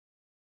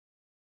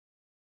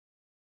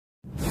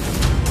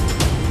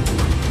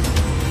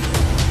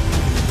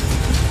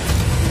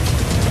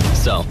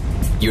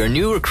You're a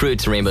new recruit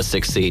to Rainbow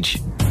Six Siege.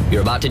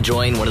 You're about to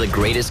join one of the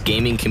greatest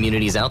gaming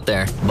communities out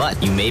there,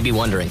 but you may be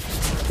wondering,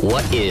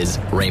 what is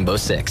Rainbow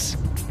Six?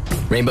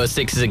 Rainbow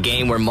Six is a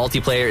game where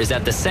multiplayer is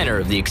at the center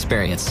of the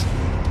experience,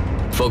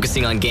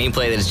 focusing on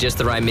gameplay that is just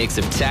the right mix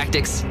of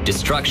tactics,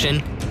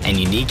 destruction, and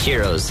unique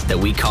heroes that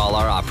we call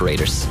our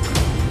operators.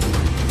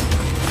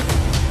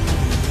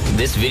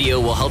 This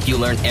video will help you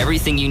learn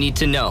everything you need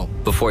to know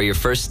before your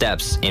first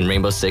steps in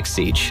Rainbow Six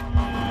Siege.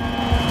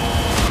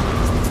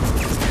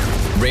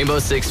 Rainbow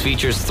Six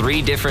features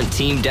 3 different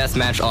team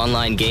deathmatch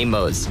online game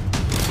modes: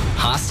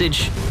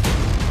 Hostage,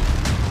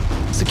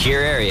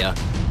 Secure Area,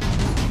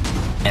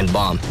 and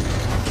Bomb.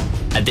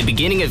 At the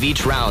beginning of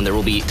each round, there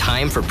will be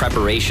time for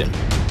preparation.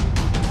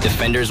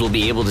 Defenders will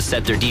be able to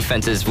set their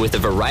defenses with a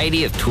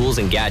variety of tools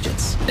and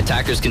gadgets.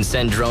 Attackers can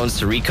send drones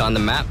to recon the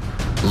map,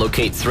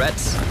 locate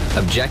threats,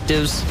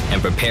 objectives,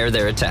 and prepare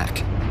their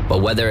attack.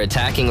 But whether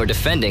attacking or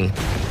defending,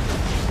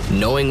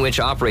 knowing which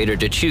operator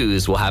to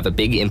choose will have a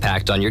big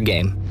impact on your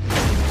game.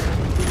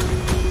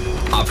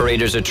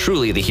 Operators are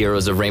truly the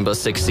heroes of Rainbow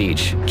Six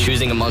Siege,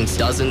 choosing amongst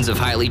dozens of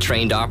highly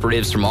trained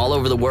operatives from all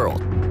over the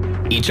world.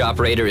 Each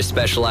operator is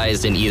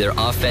specialized in either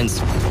offense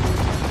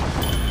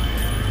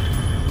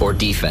or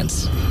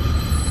defense,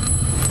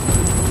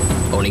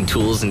 owning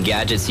tools and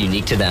gadgets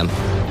unique to them.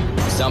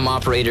 Some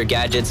operator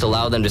gadgets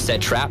allow them to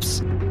set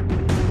traps.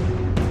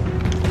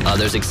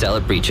 Others excel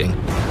at breaching.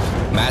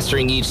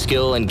 Mastering each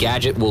skill and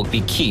gadget will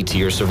be key to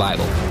your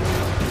survival.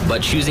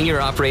 But choosing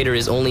your operator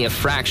is only a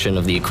fraction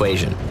of the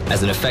equation,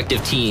 as an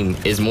effective team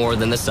is more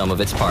than the sum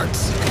of its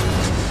parts.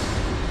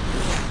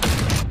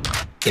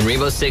 In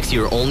Rainbow Six,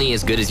 you're only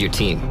as good as your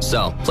team.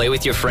 So, play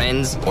with your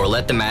friends or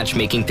let the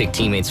matchmaking pick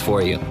teammates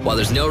for you. While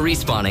there's no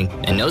respawning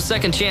and no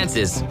second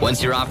chances,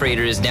 once your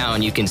operator is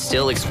down, you can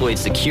still exploit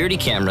security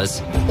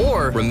cameras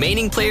or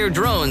remaining player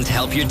drones to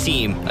help your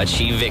team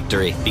achieve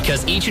victory.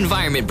 Because each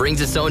environment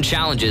brings its own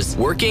challenges,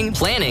 working,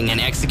 planning,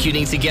 and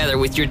executing together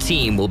with your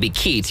team will be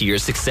key to your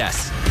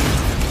success.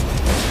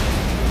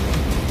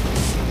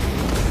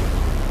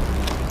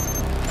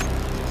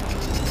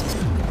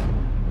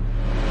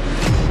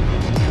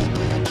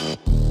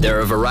 There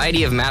are a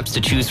variety of maps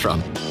to choose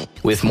from,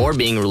 with more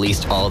being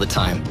released all the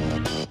time.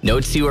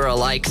 No two are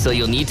alike, so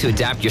you'll need to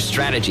adapt your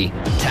strategy,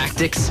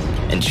 tactics,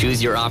 and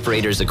choose your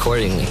operators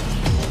accordingly.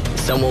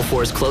 Some will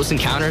force close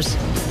encounters.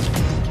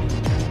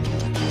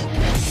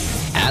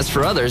 As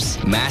for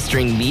others,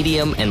 mastering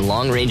medium and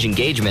long-range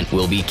engagement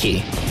will be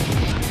key.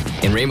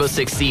 In Rainbow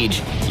Six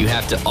Siege, you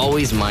have to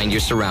always mind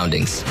your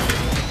surroundings.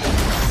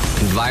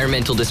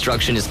 Environmental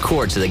destruction is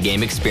core to the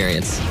game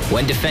experience.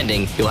 When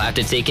defending, you'll have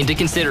to take into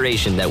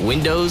consideration that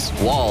windows,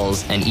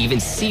 walls, and even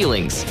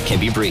ceilings can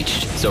be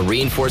breached. So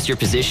reinforce your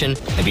position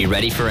and be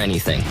ready for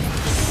anything.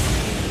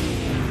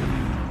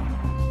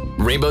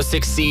 Rainbow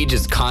Six Siege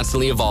is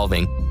constantly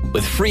evolving,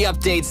 with free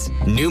updates,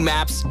 new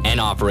maps, and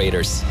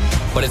operators.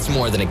 But it's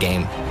more than a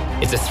game.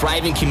 It's a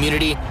thriving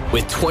community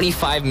with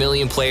 25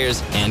 million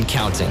players and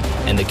counting.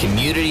 And the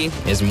community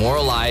is more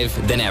alive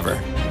than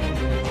ever.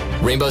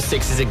 Rainbow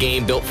Six is a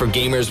game built for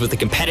gamers with a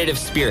competitive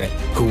spirit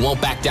who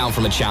won't back down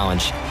from a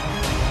challenge.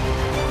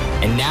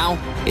 And now,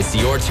 it's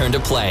your turn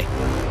to play.